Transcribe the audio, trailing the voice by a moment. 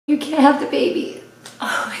You can't have the baby.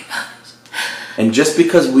 Oh my gosh. And just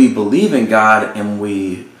because we believe in God and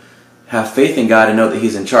we have faith in God and know that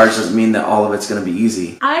He's in charge doesn't mean that all of it's going to be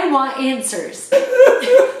easy. I want answers.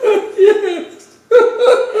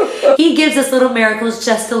 He gives us little miracles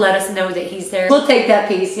just to let us know that He's there. We'll take that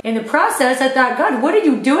piece. In the process, I thought, God, what are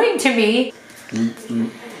you doing to me?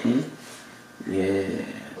 Yeah.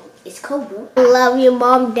 It's cold, bro. I love you,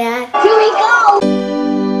 Mom, Dad. Here we go!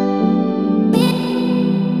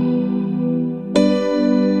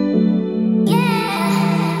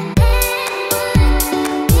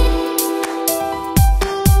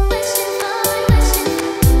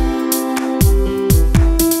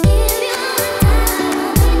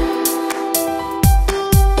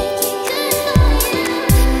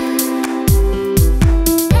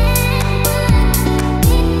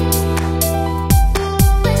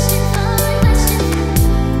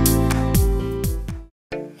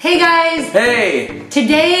 Hey guys! Hey!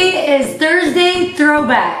 Today is Thursday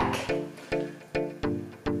Throwback.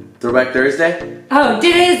 Throwback Thursday? Oh,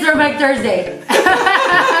 today is Throwback Thursday.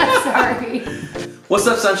 Sorry. What's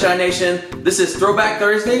up, Sunshine Nation? This is Throwback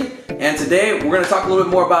Thursday, and today we're going to talk a little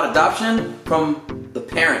bit more about adoption from the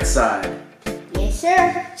parent side. Yes,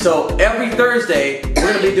 sir. So every Thursday, we're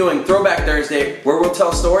going to be doing Throwback Thursday, where we'll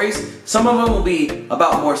tell stories. Some of them will be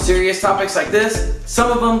about more serious topics like this.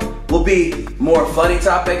 Some of them will be more funny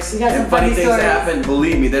topics and funny things that happen.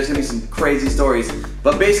 Believe me, there's going to be some crazy stories.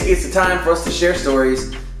 But basically, it's the time for us to share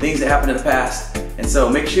stories, things that happened in the past. And so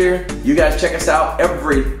make sure you guys check us out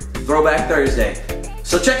every Throwback Thursday.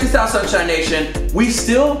 So check this out, Sunshine Nation. We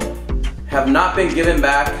still have not been given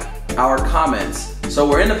back our comments. So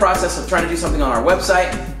we're in the process of trying to do something on our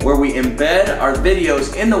website where we embed our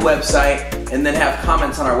videos in the website and then have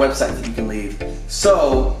comments on our website that you can leave.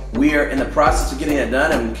 So we are in the process of getting it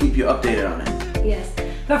done, and we'll keep you updated on it. Yes.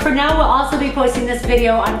 But for now, we'll also be posting this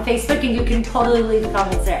video on Facebook, and you can totally leave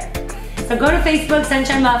comments there. So go to Facebook,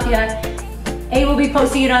 Sunshine Mafia. A will be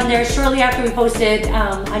posting it on there shortly after we post it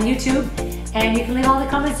on YouTube, and you can leave all the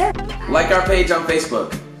comments there. Like our page on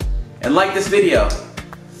Facebook, and like this video,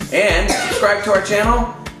 and subscribe to our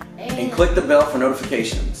channel, and click the bell for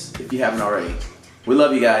notifications if you haven't already. We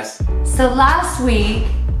love you guys. So last week,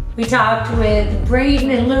 we talked with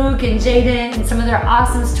Braden and Luke and Jayden and some of their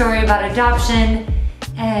awesome story about adoption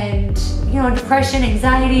and, you know, depression,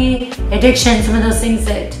 anxiety, addiction, some of those things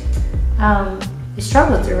that they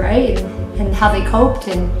struggled through, right? And how they coped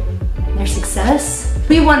and their success.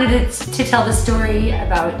 We wanted to tell the story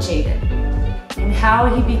about Jayden and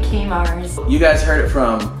how he became ours. You guys heard it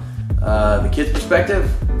from the kids'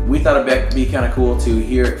 perspective. We thought it'd be kind of cool to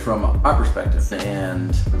hear it from our perspective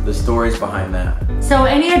and the stories behind that. So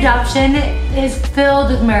any adoption is filled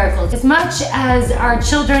with miracles. As much as our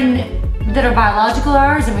children that are biological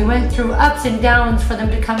ours, and we went through ups and downs for them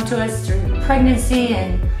to come to us through pregnancy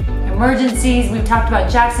and emergencies. We've talked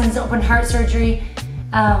about Jackson's open heart surgery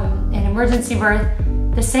and emergency birth.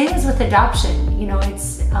 The same is with adoption. You know,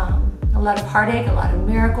 it's a lot of heartache, a lot of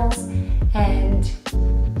miracles, and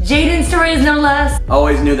Jayden's story is no less. I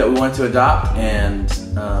always knew that we wanted to adopt, and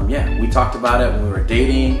yeah, we talked about it when we were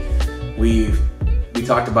dating. We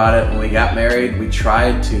talked about it when we got married. We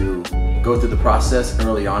tried to go through the process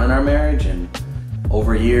early on in our marriage, and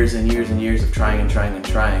over years and years and years of trying,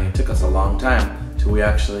 it took us a long time till we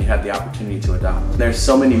actually had the opportunity to adopt. There's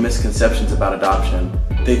so many misconceptions about adoption.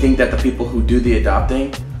 They think that the people who do the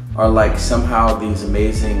adopting are like somehow these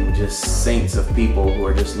amazing just saints of people who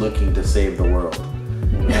are just looking to save the world.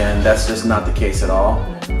 And that's just not the case at all.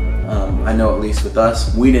 I know at least with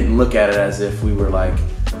us, we didn't look at it as if we were like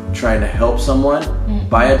trying to help someone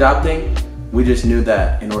by adopting. We just knew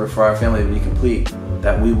that in order for our family to be complete,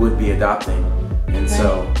 that we would be adopting. And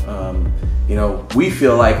so, you know, we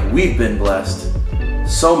feel like we've been blessed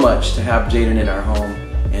so much to have Jayden in our home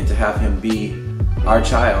and to have him be our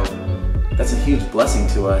child. That's a huge blessing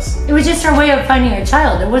to us. It was just our way of finding a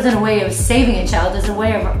child. It wasn't a way of saving a child. It was a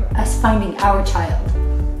way of us finding our child.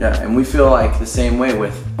 Yeah, and we feel like the same way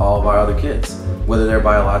with all of our other kids, whether they're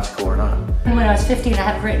biological or not. And when I was 15, I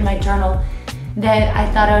had written in my journal that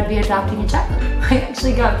I thought I would be adopting a child. I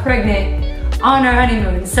actually got pregnant on our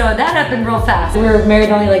honeymoon, so that happened real fast. We were married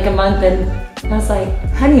only like a month, and I was like,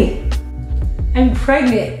 honey, I'm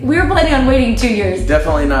pregnant. We were planning on waiting 2 years.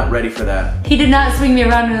 Definitely not ready for that. He did not swing me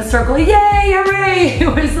around in a circle, yay, hooray! It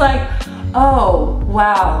was like, oh,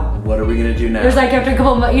 wow. What are we gonna do now? It was like after a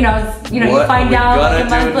couple of months, you find out like a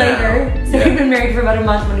month later. So we've been married for about a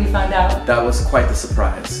month when we found out. That was quite the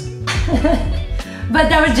surprise. But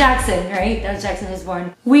that was Jackson, right? That was Jackson who was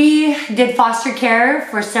born. We did foster care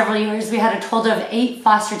for several years. We had a total of 8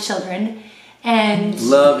 foster children. And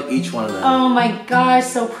love each one of them. Oh my gosh,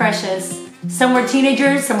 so precious. Some were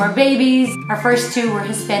teenagers, some were babies. Our first two were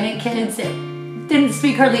Hispanic kids that didn't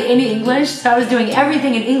speak hardly any English, so I was doing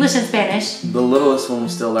everything in English and Spanish. The littlest one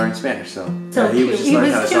was still learning Spanish, so he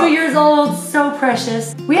was 2 years old, so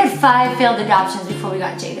precious. We had 5 failed adoptions before we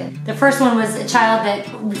got Jayden. The first one was a child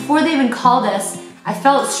that, before they even called us, I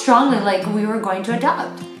felt strongly like we were going to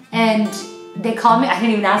adopt. And they called me, I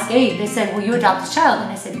didn't even ask Abe. They said, will you adopt this child?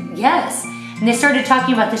 And I said, yes. And they started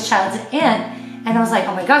talking about this child's aunt. And I was like,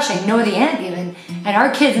 oh my gosh, I know the aunt even. And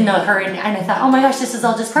our kids know her. And I thought, oh my gosh, this is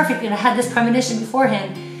all just perfect. And I had this premonition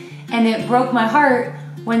beforehand. And it broke my heart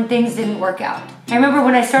when things didn't work out. I remember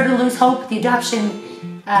when I started to lose hope, the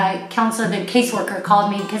adoption counselor, the caseworker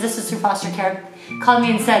called me, because this was through foster care, called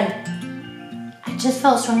me and said, I just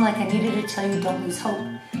felt strongly like I needed to tell you don't lose hope.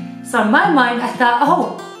 So in my mind, I thought,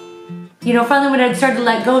 oh, you know, finally when I started to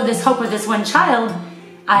let go of this hope of this one child,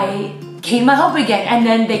 I gained my hope again. And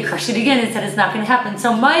then they crushed it again and said it's not going to happen.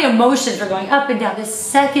 So my emotions were going up and down. This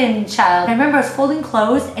second child, I remember I was folding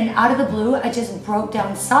clothes and out of the blue, I just broke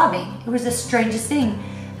down sobbing. It was the strangest thing.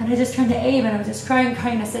 And I just turned to Abe and I was just crying.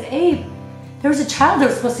 I said, Abe, there was a child that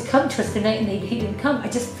was supposed to come to us tonight and he didn't come. I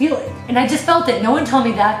just feel it. And I just felt it. No one told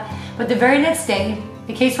me that. But the very next day,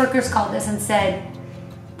 the caseworkers called us and said,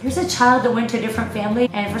 there's a child that went to a different family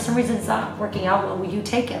and for some reason it's not working out well. Will you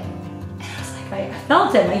take him? I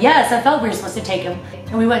felt him. Yes, I felt we were supposed to take him.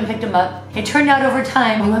 And we went and picked him up. It turned out over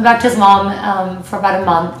time, we went back to his mom for about a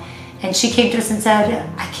month. And she came to us and said,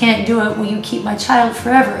 I can't do it. Will you keep my child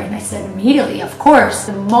forever? And I said immediately, of course.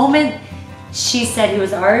 The moment she said he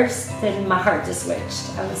was ours, then my heart just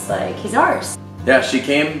switched. I was like, he's ours. Yeah, she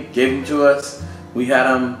came, gave him to us. We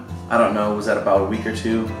had him, I don't know, was that about a week or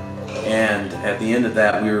two? And at the end of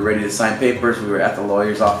that, we were ready to sign papers. We were at the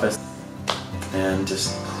lawyer's office and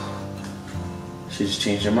she just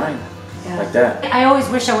changed her mind, like that. I always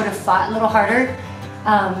wish I would have fought a little harder,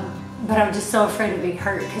 but I was just so afraid of being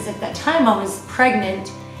hurt because at that time I was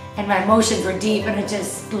pregnant and my emotions were deep and I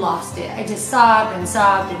just lost it. I just sobbed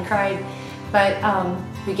and cried, but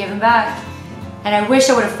we gave him back. And I wish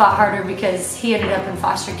I would have fought harder because he ended up in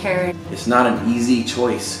foster care. It's not an easy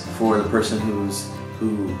choice for the person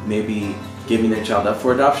who may be giving their child up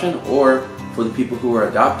for adoption or for the people who are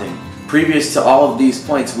adopting. Previous to all of these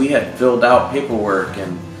points, we had filled out paperwork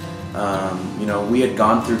and you know, we had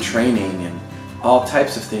gone through training and all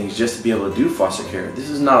types of things just to be able to do foster care. This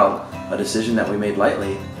is not a decision that we made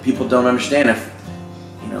lightly. People don't understand if,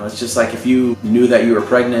 you know, it's just like if you knew that you were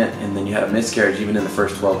pregnant and then you had a miscarriage even in the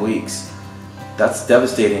first 12 weeks. That's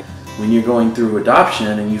devastating. When you're going through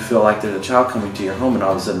adoption and you feel like there's a child coming to your home and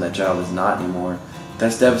all of a sudden that child is not anymore,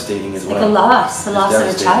 that's devastating as well. Like the loss of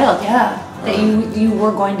a child, yeah, that you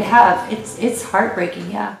were going to have. It's heartbreaking,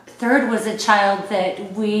 yeah. Third was a child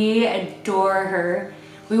that we adore her.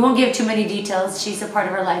 We won't give too many details. She's a part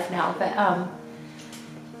of our life now, but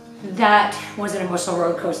that was an emotional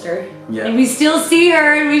roller coaster. Yeah. And we still see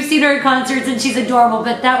her, and we've seen her at concerts, and she's adorable.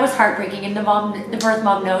 But that was heartbreaking, and the birth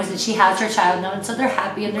mom knows that she has her child now, and so they're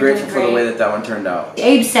happy and they're grateful doing great. For the way that one turned out.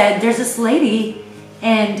 Abe said, "There's this lady,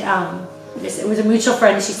 and it was a mutual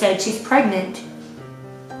friend. She said she's pregnant,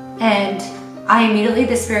 and I immediately,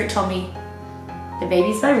 the spirit told me, the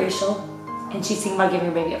baby's biracial, and she's thinking about giving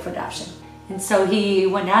her baby up for adoption." And so he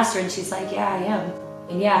went and asked her, and she's like, "Yeah, I am,"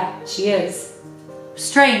 and yeah, she is.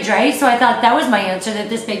 Strange, right? So I thought that was my answer, that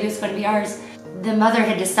this baby was going to be ours. The mother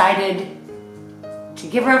had decided to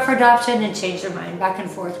give her up for adoption and change her mind back and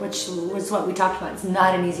forth, which was what we talked about. It's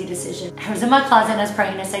not an easy decision. I was in my closet and I was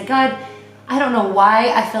praying and I said, God, I don't know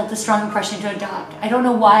why I felt a strong impression to adopt. I don't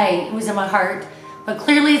know why it was in my heart, but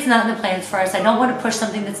clearly it's not in the plans for us. I don't want to push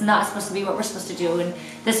something that's not supposed to be what we're supposed to do. And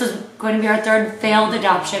this was going to be our third failed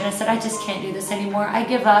adoption. I said, I just can't do this anymore. I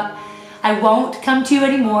give up. I won't come to you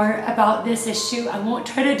anymore about this issue. I won't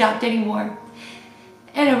try to adopt anymore.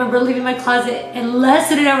 And I remember leaving my closet, and less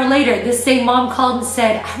than an hour later, this same mom called and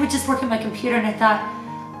said, I would just work at my computer, and I thought,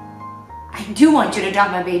 I do want you to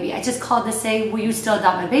adopt my baby. I just called to say, will you still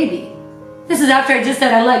adopt my baby? This is after I just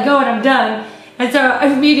said I let go and I'm done. And so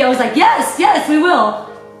immediately I was like, yes, yes, we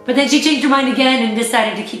will. But then she changed her mind again and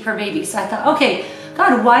decided to keep her baby. So I thought, okay,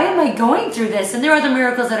 God, why am I going through this? And there are other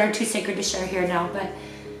miracles that are too sacred to share here now, but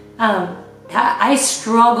I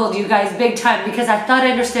struggled, you guys, big time, because I thought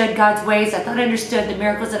I understood God's ways. I thought I understood the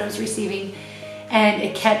miracles that I was receiving, and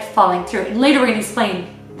it kept falling through. And later we're going to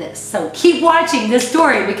explain this. So keep watching this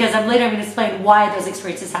story, because later I'm going to explain why those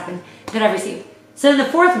experiences happened that I received. So then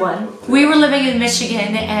the fourth one, we were living in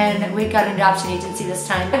Michigan, and we got an adoption agency this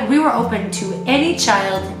time. We were open to any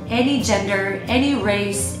child, any gender, any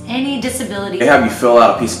race, any disability. They have you fill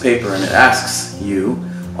out a piece of paper, and it asks you,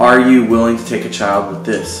 are you willing to take a child with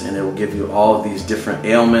this? And it will give you all of these different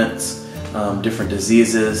ailments, different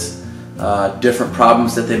diseases, different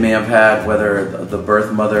problems that they may have had, whether the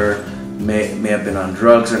birth mother may have been on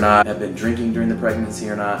drugs or not, have been drinking during the pregnancy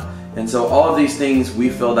or not. And so all of these things we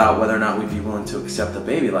filled out whether or not we'd be willing to accept a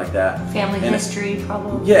baby like that. Family history,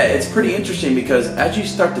 probably. Yeah, it's pretty interesting because as you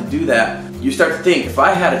start to do that, you start to think, if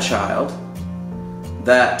I had a child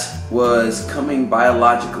that was coming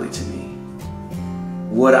biologically to me,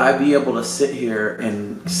 would I be able to sit here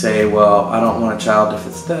and say, well, I don't want a child if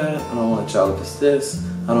it's that, I don't want a child if it's this,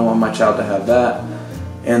 I don't want my child to have that.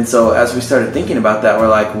 And so as we started thinking about that, we're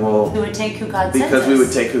like, well, we would take who God sends us. Because we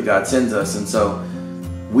would take who God sends us. And so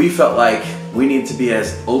we felt like we needed to be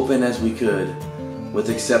as open as we could with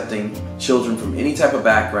accepting children from any type of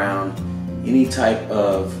background, any type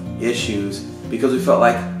of issues, because we felt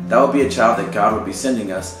like that would be a child that God would be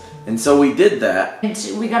sending us. And so we did that.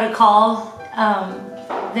 And we got a call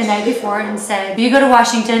the night before and said, you go to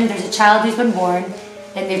Washington, there's a child who's been born,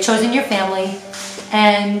 and they've chosen your family,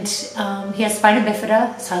 and he has spina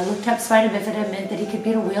bifida. So I looked up spina bifida, meant that he could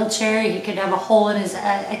be in a wheelchair, he could have a hole in his,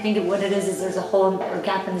 I think what it is there's a hole or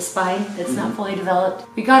gap in the spine that's not fully developed.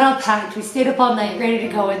 We got all packed, we stayed up all night ready to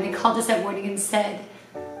go, and they called us that morning and said,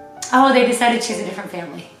 oh, they decided to choose a different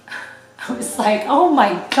family. I was like, oh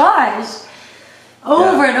my gosh,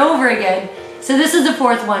 over and over again. So this is the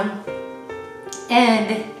fourth one,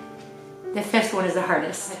 and the fifth one is the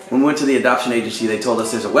hardest. When we went to the adoption agency, they told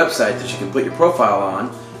us there's a website that you can put your profile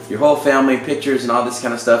on, your whole family, pictures and all this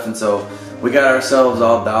kind of stuff. And so we got ourselves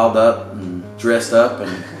all dialed up and dressed up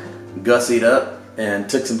and gussied up and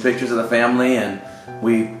took some pictures of the family, and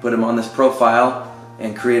we put them on this profile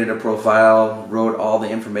and created a profile, wrote all the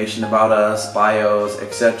information about us, bios,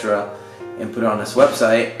 etc., and put it on this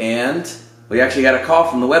website. And we actually got a call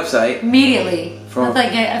from the website. Immediately. From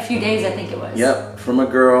like a few days, I think it was. Yep, from a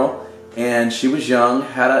girl. And she was young,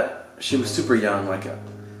 she was super young, like a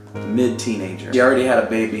mid-teenager. She already had a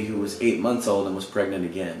baby who was 8 months old and was pregnant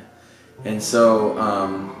again. And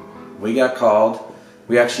so we got called.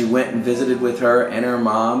 We actually went and visited with her and her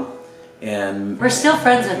mom. And we're still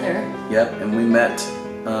friends with her. Yep, and we met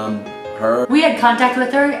her. We had contact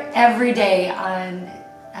with her every day on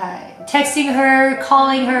texting her,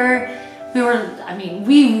 calling her.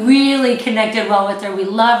 We really connected well with her. We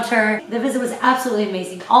loved her. The visit was absolutely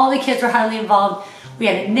amazing. All the kids were highly involved. We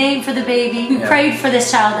had a name for the baby. We prayed for this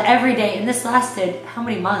child every day, and this lasted how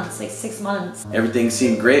many months? Like 6 months. Everything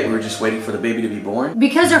seemed great. We were just waiting for the baby to be born.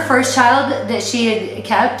 Because her first child that she had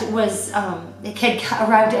kept was, the kid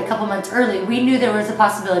arrived a couple months early. We knew there was a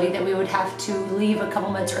possibility that we would have to leave a couple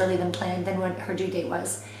months early than planned, than what her due date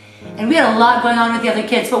was. And we had a lot going on with the other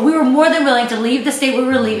kids, but we were more than willing to leave the state we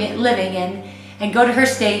were living in and go to her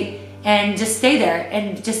state and just stay there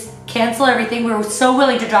and just cancel everything. We were so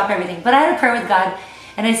willing to drop everything. But I had a prayer with God,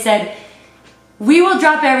 and I said, we will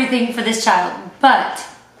drop everything for this child, but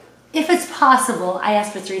if it's possible, I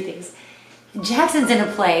asked for 3 things. Jackson's in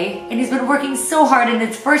a play, and he's been working so hard in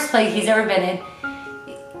his first play he's ever been in.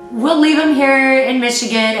 We'll leave him here in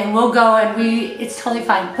Michigan and we'll go, and it's totally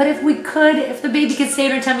fine. But if we could, if the baby could stay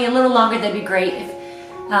in her tummy a little longer, that'd be great.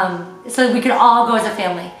 So that we could all go as a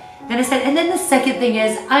family. Then I said, and then the second thing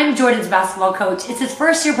is, I'm Jordan's basketball coach. It's his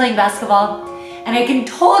first year playing basketball, and I can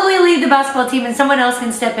totally leave the basketball team and someone else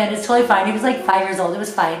can step in. It's totally fine. He was like 5 years old, it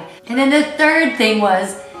was fine. And then the third thing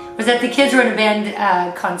was that the kids were at a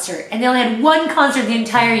band concert, and they only had 1 concert the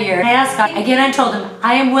entire year. And I asked God, again I told him,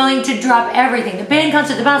 I am willing to drop everything, the band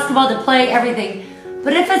concert, the basketball, the play, everything.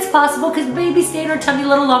 But if it's possible, because baby stay in her tummy a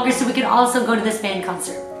little longer so we can also go to this band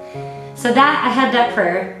concert. So that, I had that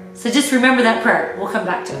prayer. So just remember that prayer. We'll come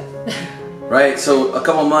back to it. Right, so a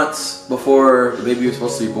couple months before the baby was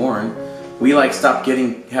supposed to be born, we stopped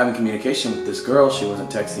having communication with this girl. She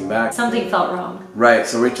wasn't texting back. Something felt wrong. Right,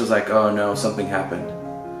 so Rachel's like, oh no, something happened.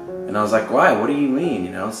 And I was like, why? What do you mean?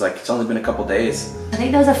 It's only been a couple days. I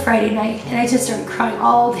think that was a Friday night, and I just started crying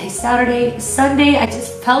all day. Saturday, Sunday, I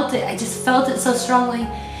just felt it. I just felt it so strongly.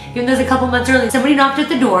 Even though it was a couple months early. Somebody knocked at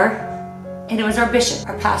the door, and it was our bishop.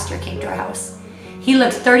 Our pastor came to our house. He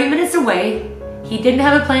lived 30 minutes away. He didn't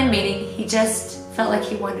have a planned meeting. He just felt like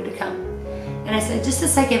he wanted to come. And I said, just a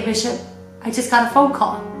second, Bishop. I just got a phone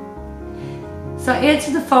call. So I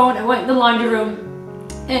answered the phone. I went in the laundry room,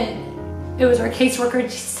 and it was our caseworker, and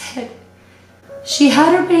she said, she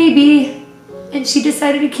had her baby, and she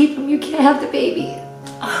decided to keep him. You can't have the baby.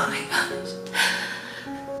 Oh my gosh.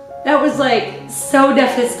 That was so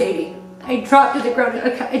devastating. I dropped to the ground.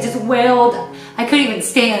 I just wailed. I couldn't even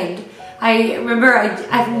stand. I remember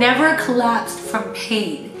I've never collapsed from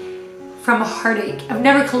pain, from heartache. I've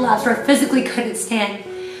never collapsed where I physically couldn't stand.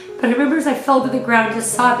 But I remember as I fell to the ground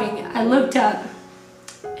just sobbing, I looked up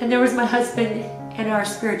and there was my husband and our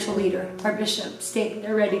spiritual leader, our bishop, standing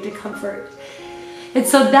there ready to comfort. And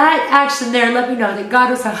so that action there let me know that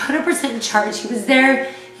God was 100% in charge. He was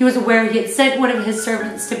there. He was aware. He had sent one of his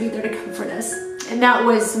servants to be there to comfort us. And that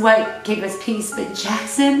was what gave us peace. But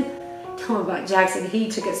Jackson, tell me about Jackson. He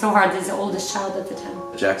took it so hard. He's the oldest child at the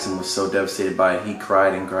time. Jackson was so devastated by it. He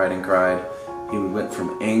cried and cried and cried. He went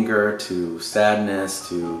from anger to sadness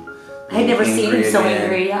to I had never seen him so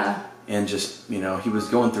angry, yeah. And just, you know, he was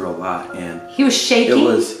going through a lot, and he was shaking.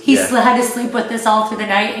 He yeah. had to sleep with us all through the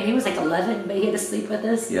night, and he was like 11, but he had to sleep with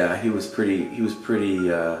us. Yeah, he was pretty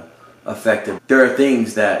affected. There are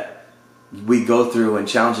things that we go through and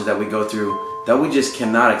challenges that we go through that we just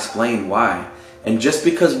cannot explain why. And just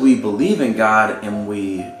because we believe in God and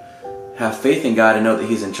we have faith in God and know that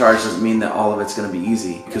He's in charge doesn't mean that all of it's going to be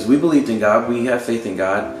easy. Because we believed in God, we have faith in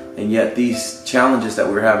God, and yet these challenges that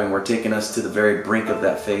we're having were taking us to the very brink of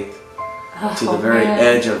that faith. To the very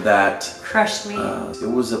edge of that. Crushed me. It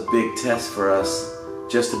was a big test for us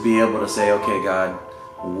just to be able to say, okay, God,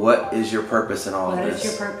 what is your purpose in all of this?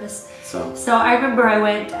 What is your purpose? So I remember I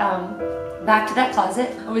went back to that closet.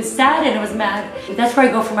 I was sad and I was mad. That's where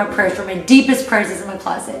I go for my prayers, for my deepest prayers is in my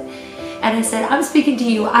closet. And I said, I'm speaking to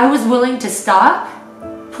you. I was willing to stop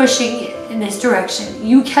pushing in this direction.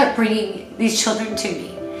 You kept bringing these children to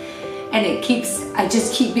me. And I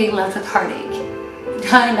just keep being left with heartache.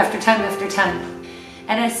 Time after time after time.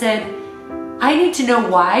 And I said, I need to know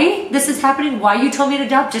why this is happening, why you told me to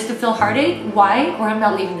adopt just to feel heartache, why, or I'm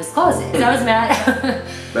not leaving this closet. I was mad.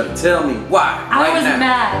 But tell me why. I was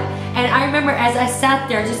mad. And I remember as I sat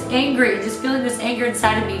there just angry, just feeling this anger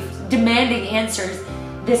inside of me, demanding answers,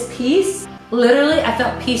 this peace, literally I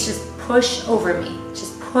felt peace just push over me,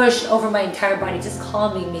 just push over my entire body, just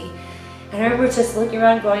calming me. And I remember just looking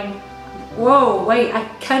around going, whoa, wait, I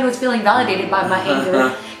kind of was feeling validated by my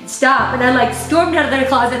anger. Stop. And I like stormed out of their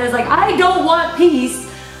closet and I was like, I don't want peace.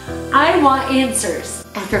 I want answers.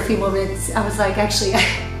 After a few moments, I was like, actually, I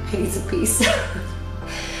need some peace.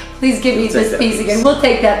 Please give me this peace again. We'll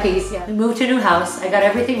take that peace. Yeah. We moved to a new house. I got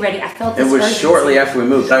everything ready. I felt this. It was shortly after we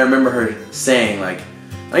moved. I remember her saying, like,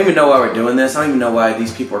 I don't even know why we're doing this. I don't even know why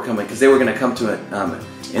these people are coming. Because they were going to come to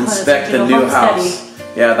inspect the new house.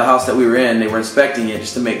 Yeah, the house that we were in. They were inspecting it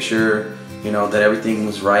just to make sure, you know, that everything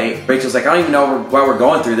was right. Rachel's like, I don't even know why we're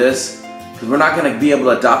going through this, because we're not going to be able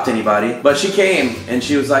to adopt anybody. But she came and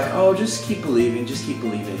she was like, oh, just keep believing, just keep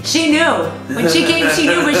believing. She knew. When she came, she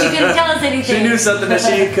knew, but she couldn't tell us anything. She knew something that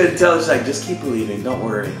she couldn't tell us. She's like, just keep believing, don't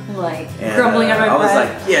worry. Like, grumbling on my I was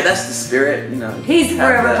like, yeah, that's the spirit, you know. He's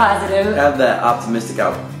forever positive. Have that optimistic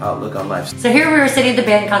outlook on life. So here we were sitting at the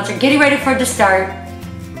band concert, getting ready for it to start,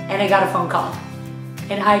 and I got a phone call.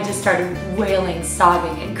 And I just started wailing,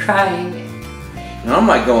 sobbing, and crying. And I'm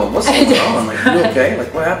like going, what's going on? Like, you okay?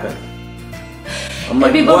 Like, what happened? I'm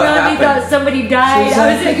like, people what around me thought somebody died.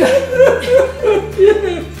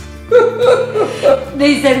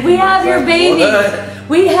 They said, we have your baby. What?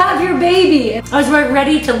 We have your baby. I was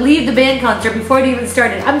ready to leave the band concert before it even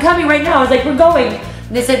started. I'm coming right now. I was like, we're going.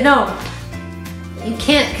 And they said, no, you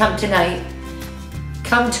can't come tonight.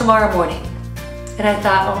 Come tomorrow morning. And I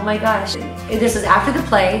thought, oh my gosh. This was after the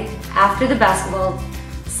play, after the basketball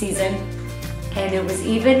season. And it was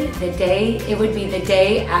even the day, it would be the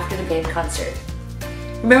day after the band concert.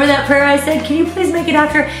 Remember that prayer I said, can you please make it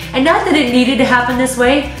after? And not that it needed to happen this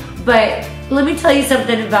way, but let me tell you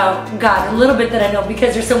something about God, a little bit that I know,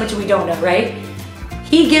 because there's so much we don't know, right?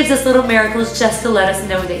 He gives us little miracles just to let us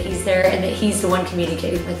know that He's there and that He's the one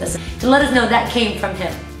communicating with us. To let us know that came from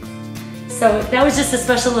Him. So that was just a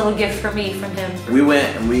special little gift for me from Him. We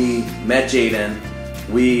went and we met Jayden.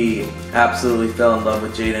 We absolutely fell in love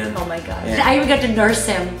with Jayden. Oh my God. I even got to nurse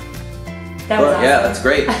him. That was awesome. Yeah, that's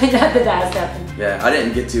great. Not that has happened. Yeah, I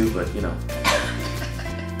didn't get to, but you know.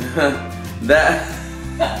 That.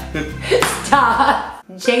 Stop.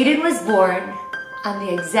 Jayden was born on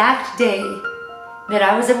the exact day that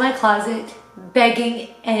I was in my closet begging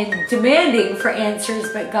and demanding for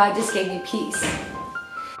answers, but God just gave me peace.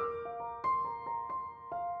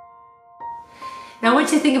 Now I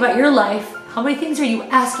want you to think about your life. How many things are you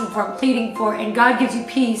asking for and pleading for, and God gives you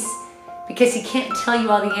peace because He can't tell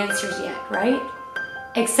you all the answers yet, right?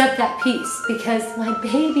 Accept that peace, because my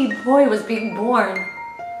baby boy was being born.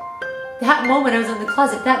 That moment I was in the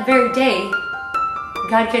closet, that very day,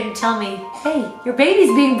 God couldn't tell me, hey, your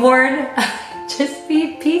baby's being born. Just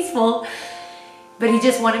be peaceful. But He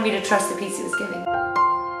just wanted me to trust the peace He was giving.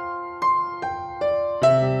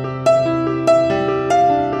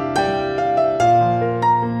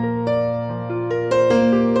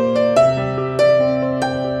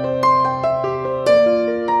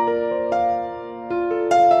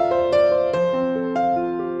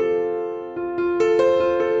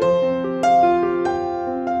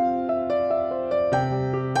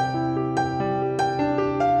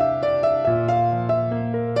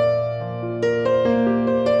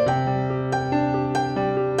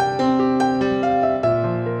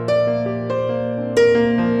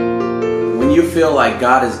 feel like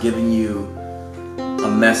God is giving you a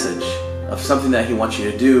message of something that He wants you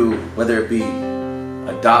to do, whether it be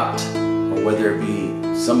adopt or whether it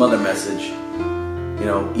be some other message, you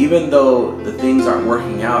know, even though the things aren't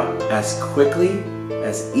working out as quickly,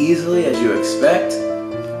 as easily as you expect,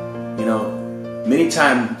 you know, many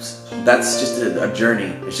times that's just a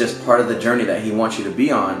journey. It's just part of the journey that He wants you to be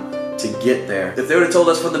on to get there. If they would have told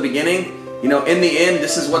us from the beginning, you know, in the end,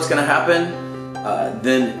 this is what's going to happen,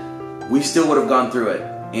 then we still would have gone through it.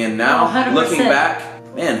 And now, 100%. looking back,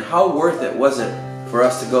 man, how worth it was it for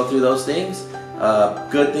us to go through those things,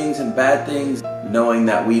 good things and bad things, knowing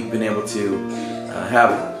that we've been able to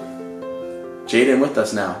have Jayden with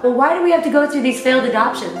us now. But why do we have to go through these failed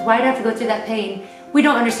adoptions? Why do I have to go through that pain? We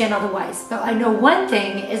don't understand all the whys. But I know one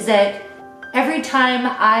thing is that every time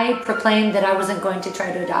I proclaimed that I wasn't going to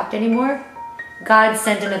try to adopt anymore, God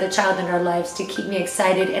sent another child in our lives to keep me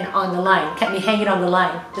excited and on the line, kept me hanging on the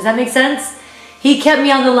line. Does that make sense? He kept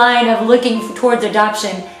me on the line of looking towards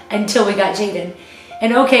adoption until we got Jayden.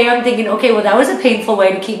 And okay, I'm thinking, okay, well that was a painful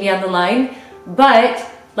way to keep me on the line, but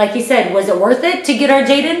like he said, was it worth it to get our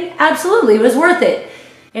Jayden? Absolutely, it was worth it.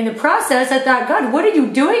 In the process, I thought, God, what are you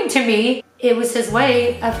doing to me? It was His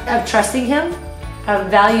way of trusting Him, of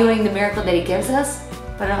valuing the miracle that He gives us,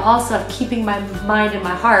 but also of keeping my mind and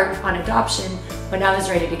my heart on adoption when I was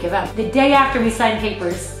ready to give up. The day after we signed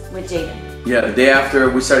papers with Jayden. Yeah, the day after,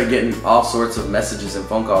 we started getting all sorts of messages and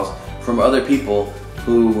phone calls from other people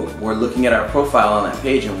who were looking at our profile on that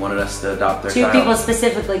page and wanted us to adopt their child. Two people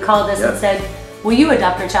specifically called us and said, will you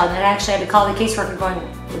adopt our child? And I actually had to call the caseworker going,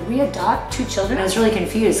 would we adopt 2 children? I was really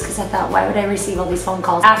confused because I thought, why would I receive all these phone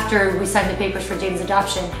calls after we signed the papers for Jayden's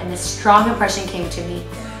adoption? And this strong impression came to me.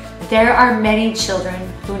 There are many children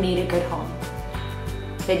who need a good home.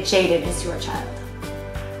 That Jayden is your child.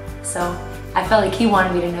 So I felt like He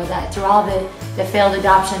wanted me to know that through all the failed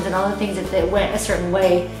adoptions and all the things that went a certain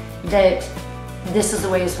way, that this is the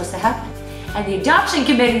way it's supposed to happen. And the adoption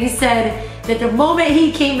committee said that the moment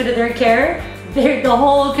he came into their care, the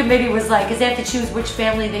whole committee was like, because they have to choose which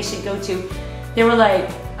family they should go to. They were like,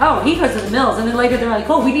 oh, he goes to the Mills. And then later they're like,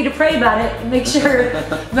 oh, we need to pray about it and make sure.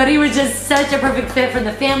 But he was just such a perfect fit from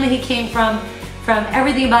the family he came from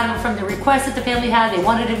everything about him, from the request that the family had. They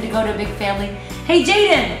wanted him to go to a big family. Hey,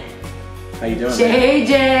 Jayden. How you doing?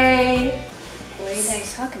 JJ. What are you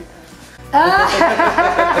guys talking about?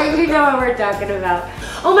 You know what we're talking about.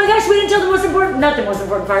 Oh my gosh, we didn't tell the most important, not the most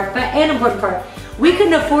important part, but an important part. We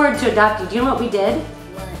couldn't afford to adopt you. Do you know what we did?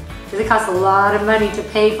 What? Because it costs a lot of money to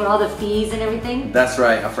pay for all the fees and everything. That's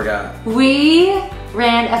right, I forgot. We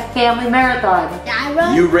ran a family marathon. I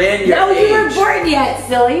run? You ran your age. No, you weren't born yet,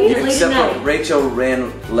 silly. Except for Rachel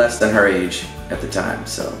ran less than her age at the time,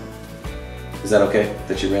 so. Is that okay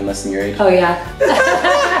that you ran less than your age? Oh yeah.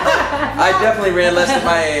 I definitely ran less than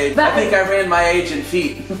my age. I think I ran my age in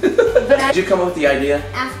feet. Did you come up with the idea?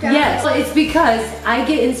 After? Yes, well, it's because I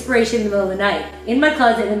get inspiration in the middle of the night. In my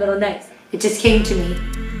closet in the middle of the night. It just came to me.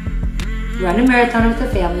 Run a marathon with the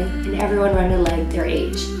family and everyone run a leg their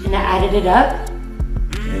age. And I added it up.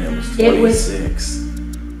 And It was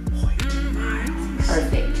 26.2 miles.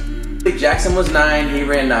 perfect. Jackson was 9, he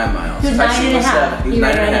ran 9 miles. He was Tyson 9.5. was 7. He was He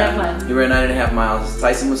ran 9.5 miles. He ran 9.5 miles.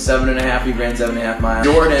 Tyson was 7.5, he ran 7.5 miles.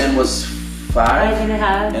 Jordan was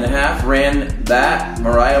 5.5, ran that.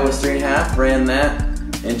 Mariah was 3.5, ran that.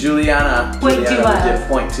 And Juliana we did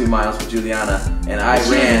 0.2 miles with Juliana. And I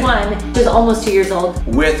ran She was almost 2 years old.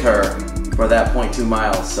 with her for that 0.2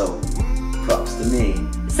 miles, so props to me.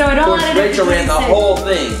 So it Of all course, ended up Rachel ran the whole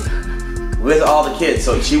thing with all the kids.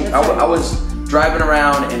 So I was driving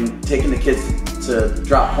around and taking the kids to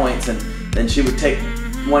drop points, and then she would take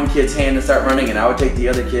one kid's hand and start running, and I would take the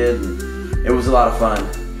other kid. And it was a lot of fun.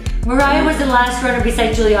 Mariah was the last runner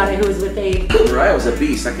beside Juliana, who was with a... Mariah was a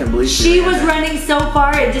beast. I couldn't believe She was ran that. running so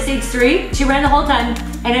far at just age 3. She ran the whole time.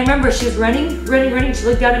 And I remember she was running. She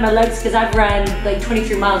looked down at my legs because I've run like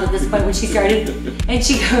 23 miles at this point when she started. And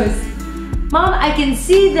she goes, Mom, I can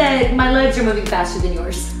see that my legs are moving faster than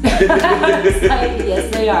yours. I was like,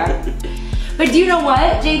 yes, they are. But do you know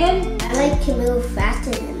what, Jayden? I like to move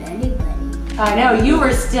faster than anybody. I know, you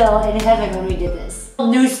were still in heaven when we did this.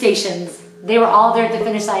 News stations, they were all there at the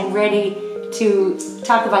finish line ready to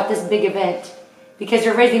talk about this big event because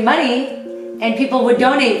we're raising money and people would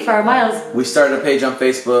donate for our miles. We started a page on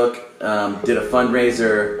Facebook, did a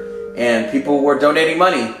fundraiser, and people were donating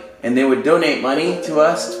money. And they would donate money to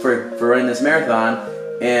us for running this marathon.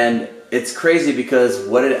 And it's crazy because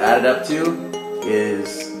what it added up to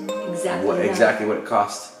is exactly what it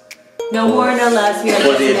cost. No more, no less.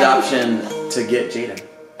 For the adoption to get Jayden.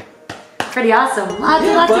 Pretty awesome.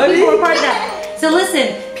 Lots of people were part of that. So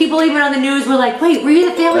listen, people even on the news were like, wait, were you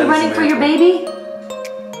the family running for your baby?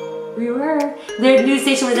 We were. Their news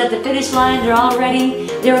station was at the finish line. They're all ready.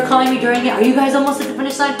 They were calling me during it. Are you guys almost at the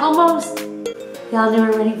finish line? Almost. Y'all knew we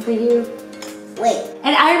were running for you. Wait.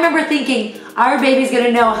 And I remember thinking, our baby's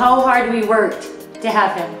gonna know how hard we worked to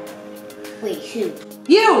have him. Wait, who?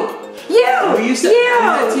 You! Oh, we used to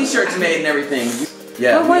have t-shirts made and everything.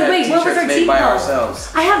 Yeah, wait, what was our made team by called?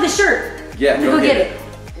 ourselves. I have the shirt. Yeah, go get it.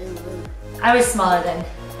 I was smaller then.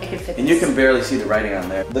 I could fit And this. you can barely see the writing on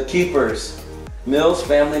there. The Keepers, Mills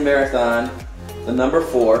Family Marathon, the number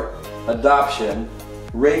 4, adoption,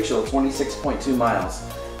 Rachel, 26.2 miles.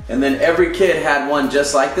 And then every kid had one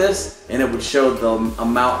just like this, and it would show the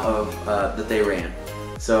amount of that they ran.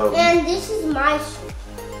 So. And this is my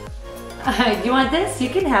shirt. You want this? You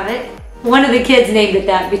can have it. One of the kids named it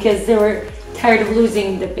that because they were tired of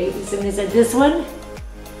losing the babies, and they said, "This one,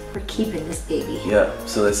 we're keeping this baby." Yeah.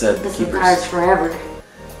 So they said This Keepers. one's ours forever.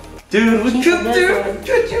 Dude, we cooked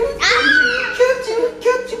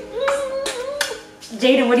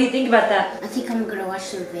Jaden, what do you think about that? I think I'm gonna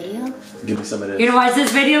watch the video. Give me some of this. You're gonna watch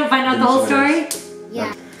this video and find out the whole story?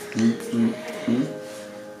 Yeah.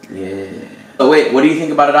 Yeah. Oh wait, what do you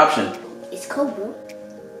think about adoption? It's cool, bro.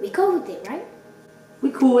 We cool with it, right? We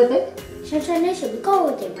cool with it? Sunshine Nation, we cool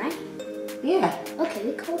with it, right? Yeah. Okay,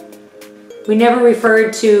 we cool. We never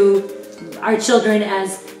referred to our children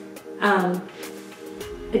as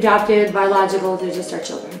adopted, biological. They're just our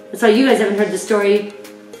children. That's why you guys haven't heard the story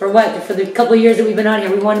for what? For the couple of years that we've been on here.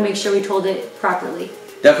 We want to make sure we told it properly.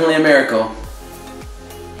 Definitely a miracle.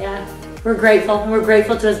 Yeah. We're grateful. And we're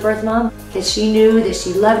grateful to his birth mom because she knew that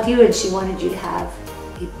she loved you and she wanted you to have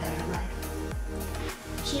a better life.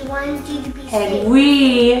 She wanted you to be safe. And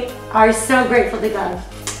we are so grateful to God.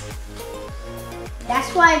 That's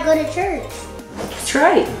why I go to church. That's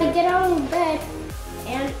right. I get out of bed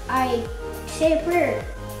and I say a prayer.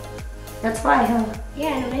 That's why, huh?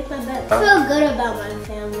 Yeah, and I make my bed. I feel good about my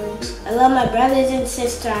family. I love my brothers and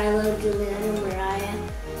sister. I love Juliana, Mariah,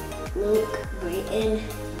 Luke, Brayton,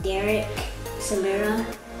 Derek, Samara,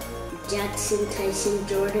 Jackson, Tyson,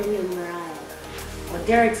 Jordan, and Mariah. Well,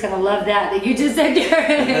 Derek's gonna love that you just said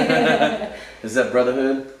Derek. Is that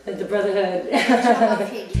brotherhood? The brotherhood.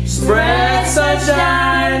 Spread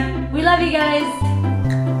sunshine! We love you guys.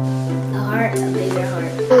 A heart, a bigger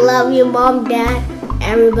heart. I love you, Mom, Dad,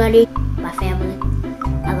 everybody.